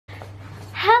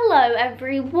Hello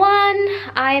everyone,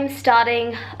 I am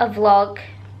starting a vlog.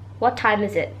 What time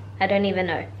is it? I don't even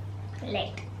know.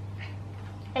 Late.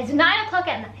 It's 9 o'clock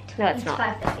at night. No, it's not.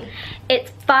 5:30. It's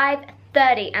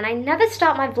 5:30 and I never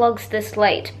start my vlogs this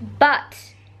late, but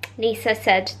Nisa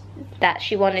said that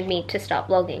she wanted me to start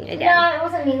vlogging again. No, it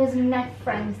wasn't me, it was my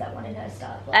friends that wanted her to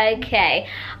start vlogging. Okay,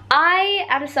 I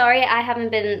am sorry I haven't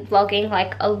been vlogging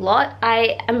like a lot.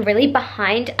 I am really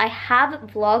behind. I have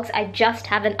vlogs, I just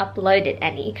haven't uploaded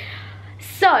any.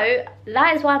 So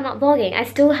that is why I'm not vlogging. I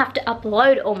still have to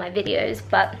upload all my videos,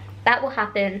 but that will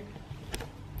happen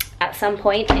at some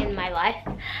point in my life.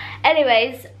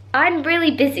 Anyways, I'm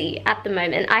really busy at the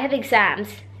moment. I have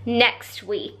exams next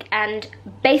week and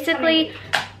basically,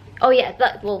 oh yeah,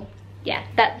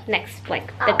 that next, like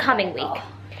the coming week. Oh.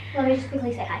 Let me just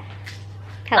quickly say hi.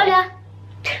 Hello. Hola.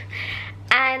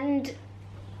 And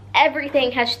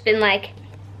everything has just been like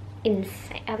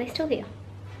insane. Are they still here?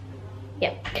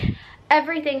 Yep.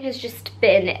 Everything has just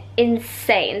been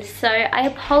insane. So I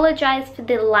apologize for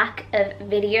the lack of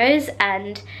videos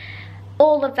and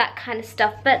all of that kind of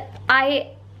stuff. But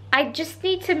I just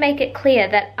need to make it clear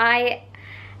that I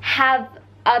have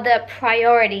other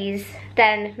priorities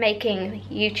than making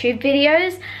YouTube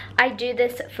videos. I do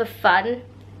this for fun,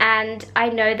 and I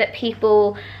know that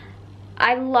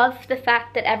I love the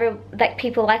fact that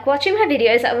people like watching my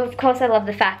videos. Of course I love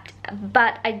the fact,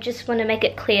 but I just want to make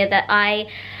it clear that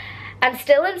I'm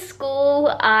still in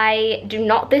school. I do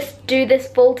not do this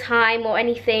full time or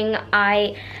anything.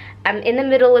 I am in the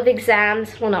middle of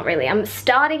exams. Well, not really. I'm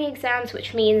starting exams,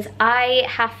 which means I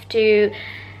have to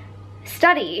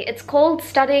study. It's called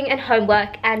studying and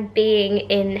homework, and being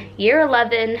in year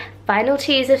 11, final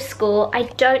 2 years of school, I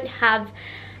don't have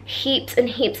heaps and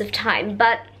heaps of time,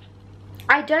 but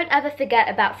I don't ever forget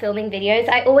about filming videos.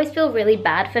 I always feel really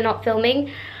bad for not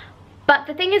filming, but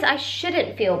the thing is I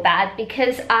shouldn't feel bad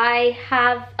because I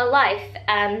have a life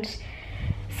and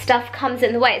stuff comes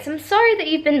in the way. So I'm sorry that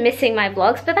you've been missing my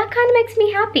vlogs, but that kind of makes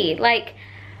me happy. Like,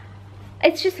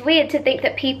 it's just weird to think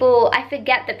that I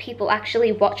forget that people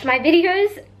actually watch my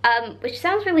videos, which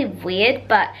sounds really weird,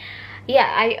 but yeah,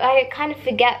 I kind of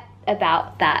forget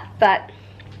about that, but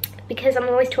because I'm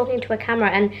always talking to a camera,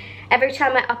 and every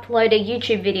time I upload a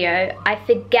YouTube video, I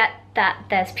forget that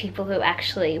there's people who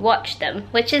actually watch them,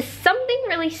 which is something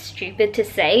really stupid to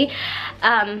say,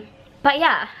 but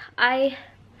yeah,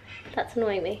 that's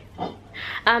annoying me.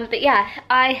 But yeah,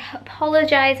 I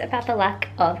apologize about the lack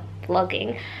of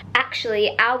vlogging.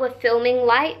 Actually, our filming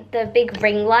light, the big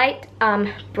ring light,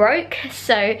 broke,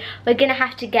 so we're gonna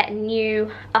have to get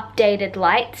new updated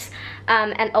lights,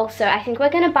 and also I think we're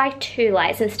gonna buy 2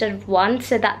 lights instead of 1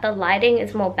 so that the lighting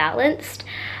is more balanced.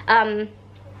 So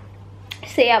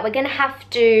yeah, we're gonna have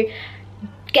to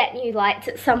get new lights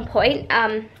at some point.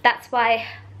 That's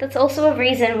also a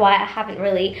reason why I haven't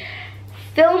really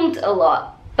filmed a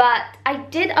lot, but I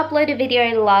did upload a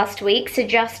video last week, so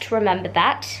just remember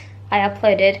that. I've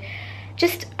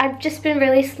just been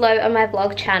really slow on my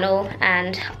vlog channel,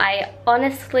 and I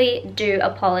honestly do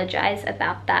apologize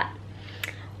about that.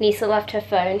 Nisa left her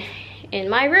phone in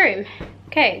my room.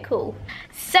 Okay, cool.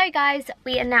 So guys,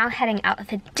 we are now heading out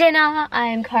for dinner. I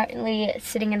am currently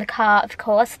sitting in the car, of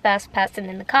course, first person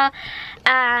in the car,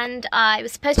 and I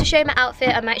was supposed to show you my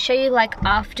outfit. I might show you like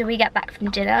after we get back from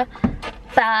dinner,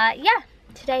 but yeah,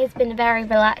 today has been a very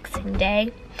relaxing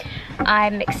day.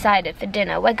 I'm excited for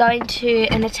dinner. We're going to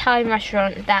an Italian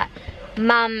restaurant that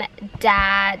Mum,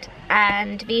 Dad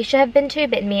and Visha have been to,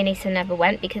 but me and Nisa never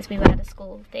went because we were at a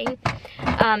school thing.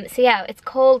 So yeah, it's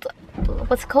called,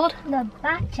 what's it called? La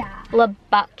Bacha. La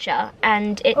Bacha,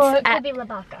 and it's or it could be La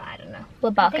Baca, I don't know. La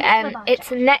Baca, and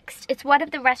it's one of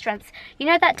the restaurants. You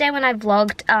know that day when I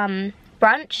vlogged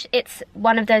brunch? It's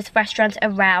one of those restaurants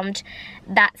around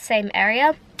that same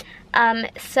area.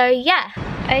 So yeah,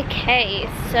 okay,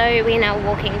 so we're now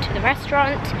walking to the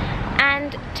restaurant,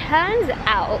 and turns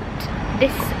out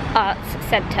this arts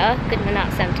centre, Goodman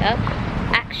Arts Centre,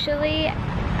 actually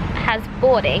has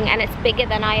boarding, and it's bigger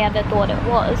than I ever thought it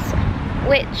was,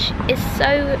 which is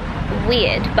so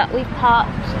weird. But we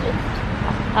parked just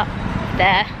up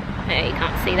there. No, you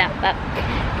can't see that, but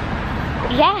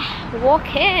yeah,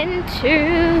 walk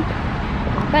into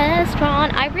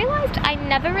restaurant. I realized I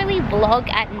never really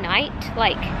vlog at night,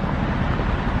 like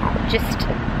just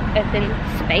open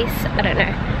space. I don't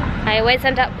know. I always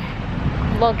end up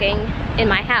vlogging in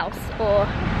my house or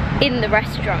in the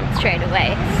restaurant straight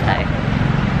away. So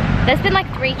there's been like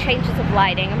 3 changes of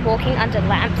lighting. I'm walking under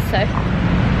lamps, so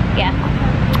yeah.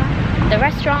 The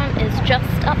restaurant is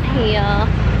just up here.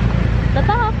 The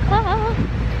bar.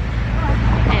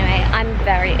 Anyway, I'm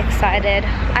very excited.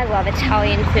 I love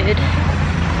Italian food.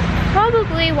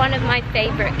 probably one of my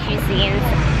favorite cuisines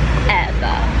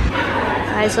ever.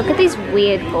 Guys, look at these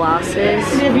weird glasses.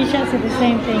 The Bisha said the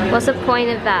same thing. What's the point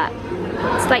of that?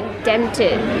 It's like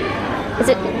dented. Is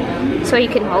it so you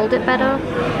can hold it better?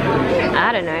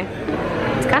 I don't know.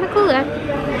 It's kind of cool though.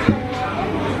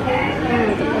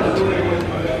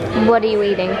 What are you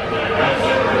eating?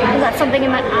 I got something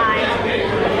in my eye.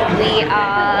 We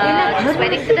are just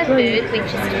waiting for the food. We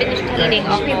just finished eating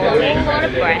off a lot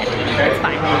of bread. It's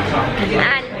fine.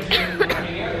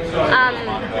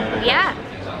 And yeah,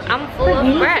 I'm full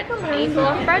of bread. Are you full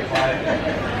of bread?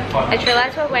 I just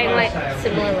realized we're wearing like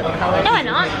similar lip colors. No, I'm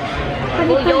not.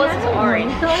 Well, yours is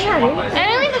orange. It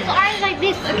only looks orange like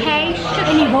this, okay?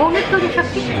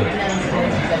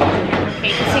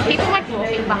 Okay, so people like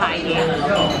walking behind you.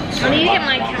 I need to get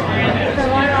my camera.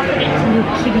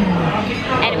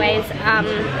 Anyways,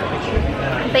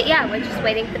 but yeah, we're just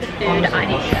waiting for the food.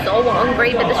 I'm so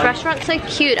hungry, but this restaurant's so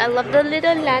cute. I love the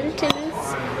little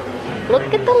lanterns.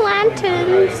 Look at the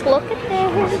lanterns. Look at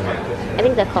them. I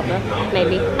think they're copper,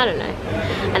 maybe. I don't know.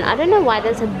 And I don't know why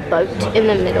there's a boat in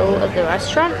the middle of the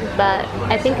restaurant, but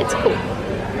I think it's cool.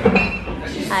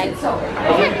 It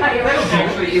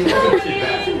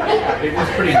was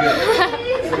pretty good.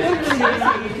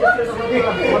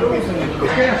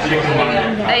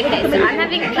 Okay, so I'm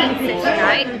having pizza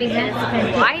tonight because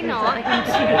why not?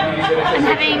 I'm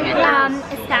having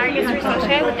asparagus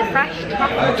risotto with the fresh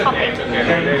truffle topping.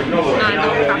 No, not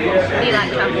truffle. You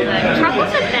like truffle though.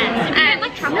 Truffle's the best. If you don't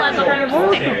like truffle, I'm not going to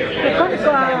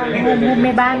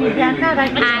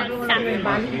and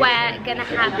we're gonna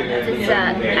have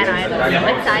dessert, and I'm so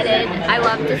excited. I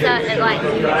love dessert, and like,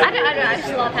 I don't know, I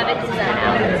just love having dessert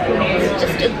now. It's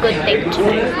just a good thing to do.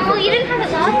 Well, you didn't have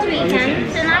it last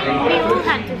weekend, so now we all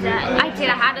had dessert. I did,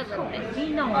 I had a little bit.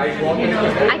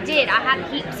 I did, I had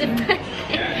heaps of it.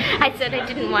 I said I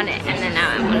didn't want it, and then now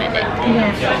I wanted it.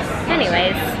 Yeah.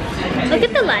 Anyways, look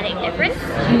at the lighting difference.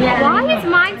 Yeah. Why is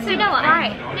mine so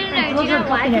bright? No, do you know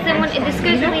why? Because then when this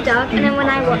goes really dark, and then when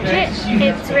I watch it,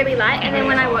 it's really light, and then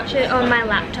when I watch it on my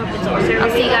laptop, it's also really I'll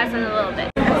see you guys in a little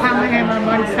bit. Parmesan on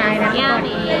one side.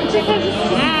 Yummy.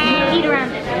 Eat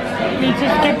around it. You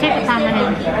just can take the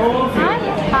parmesan.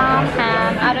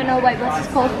 Parmesan. I don't know what's this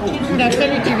called. Yeah,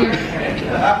 send it to you.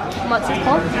 What's it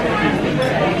called?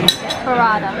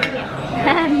 Parada.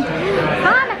 And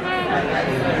parmesan.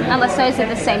 Unless those are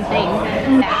the same thing.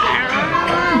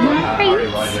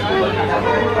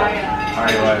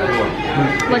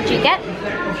 What'd you get?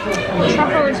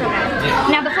 Truffle risotto.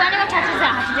 Now, before anyone touches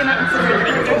that, I have to do my Instagram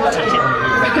thing. Don't touch it.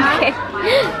 Okay.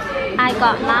 I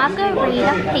got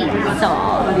margarita pizza.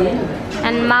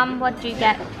 And Mum, what'd you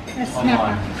get? A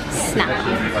snapper. Snap.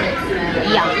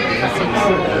 Yum.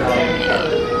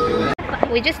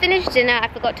 We just finished dinner. I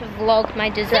forgot to vlog my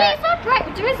dessert. It's not bright.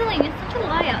 We're drizzling. It's such a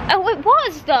liar. Oh, it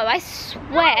was though, I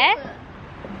swear.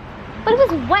 But it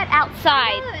was wet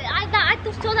outside. I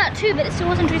saw that too, but it still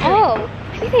wasn't drizzling. Oh,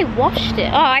 maybe they washed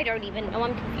it. Oh, I don't even know.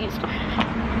 I'm confused.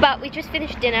 But we just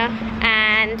finished dinner,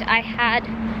 and I had,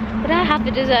 what did I have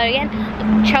for dessert again?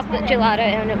 Chocolate gelato,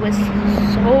 and it was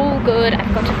so good. I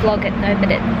forgot to vlog it though,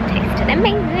 but it tasted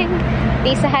amazing.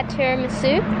 Lisa had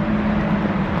tiramisu.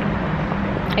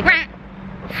 Okay.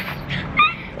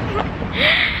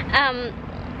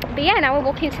 But yeah, now we're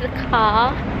walking to the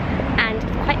car, and it's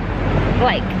quite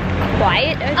like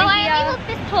quiet over here. I only look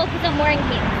this tall because I'm wearing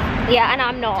heels. Yeah, and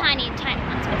I'm not. Tiny ones.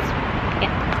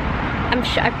 Yeah.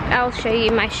 I'll show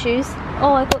you my shoes.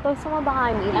 Oh, I thought there was someone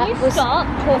behind me. Can you stop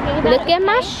talking about Look at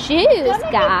my shoes,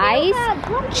 guys.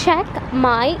 Check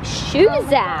my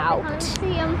shoes out. I can't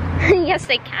see them. Yes,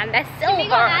 they can. They're silver. She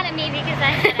got mad at me because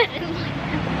I said I didn't like them.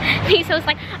 Lisa was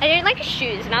like, I don't like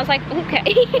shoes, and I was like,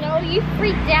 okay. No, you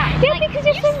freaked out. Yeah, because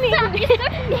you're so mean. You're so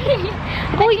mean.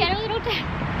 Oh, I get a little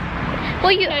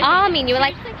well, you are mean. You were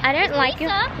like, I don't like you.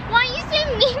 Lisa, why are you so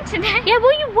mean today? Yeah,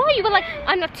 well, you were. You were like,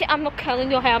 I'm not curling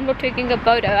your hair. I'm not taking a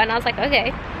photo. And I was like,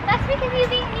 okay. That's because you're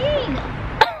being mean.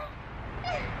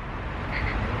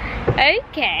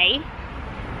 Okay.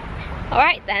 All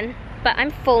right then. But I'm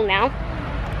full now.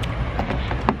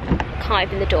 Can't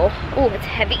open the door. Oh, it's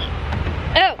heavy.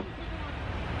 Oh,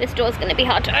 this door's gonna be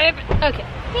hard to open. Okay.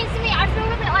 Can you see me? I feel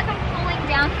a bit like I'm falling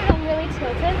down because I'm really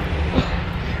tilted.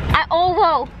 Oh,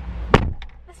 whoa.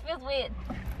 This feels weird.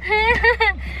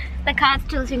 The car's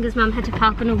tilting because Mum had to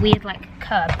park on a weird, like,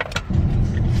 curb.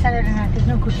 Saturday night, there's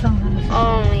no good songs on this.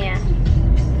 Oh, yeah.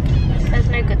 There's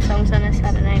no good songs on a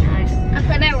Saturday night. I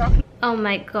play my rock. Oh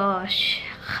my gosh.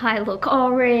 I look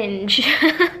orange.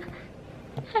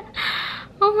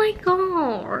 Oh my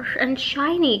gosh. And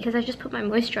shiny because I just put my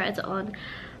moisturizer on.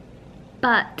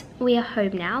 But we are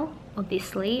home now,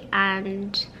 obviously,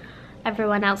 and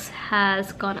Everyone else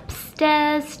has gone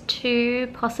upstairs to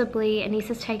possibly,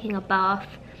 Anissa's taking a bath.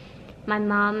 My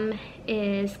mum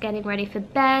is getting ready for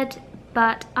bed,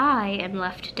 but I am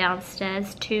left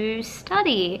downstairs to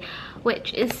study,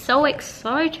 which is so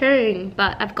exciting.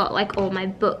 But I've got like all my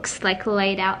books like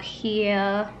laid out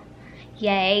here.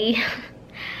 Yay.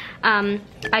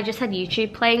 I just had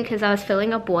YouTube playing because I was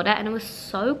filling up water and it was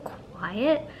so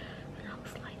quiet. And I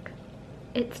was like,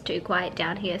 it's too quiet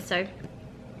down here, so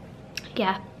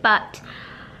yeah. But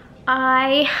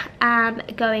I am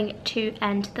going to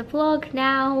end the vlog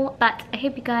now, but I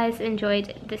hope you guys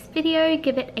enjoyed this video.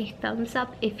 Give it a thumbs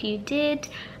up if you did,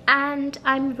 and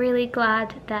I'm really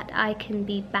glad that I can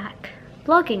be back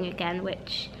vlogging again,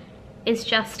 which is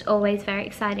just always very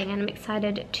exciting, and I'm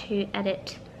excited to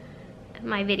edit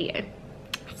my video.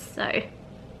 So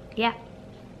yeah,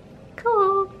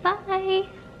 cool, bye.